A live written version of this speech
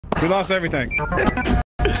We lost everything.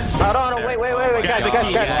 Hold on, wait,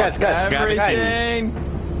 guys. Everything.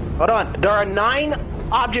 Hold on. There are 9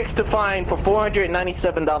 objects to find for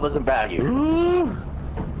 $497 in value. Ooh.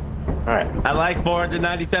 All right. I like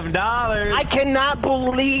 $497. I cannot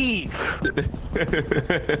believe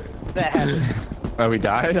that happened. Oh, we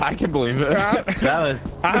died? I can believe it.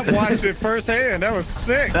 I've watched it firsthand. That was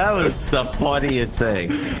sick. That was the funniest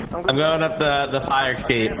thing. I'm going up the fire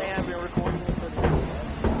escape.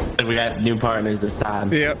 We got new partners this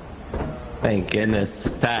time. Yep. Thank goodness.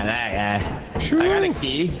 It's time. I got a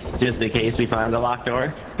key just in case we find a locked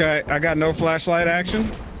door. Okay, I got no flashlight action.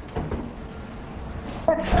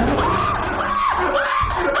 My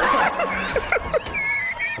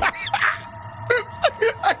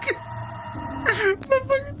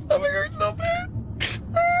fucking stomach hurts so bad.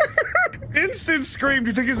 Instant scream. Do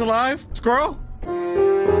you think he's alive? Squirrel?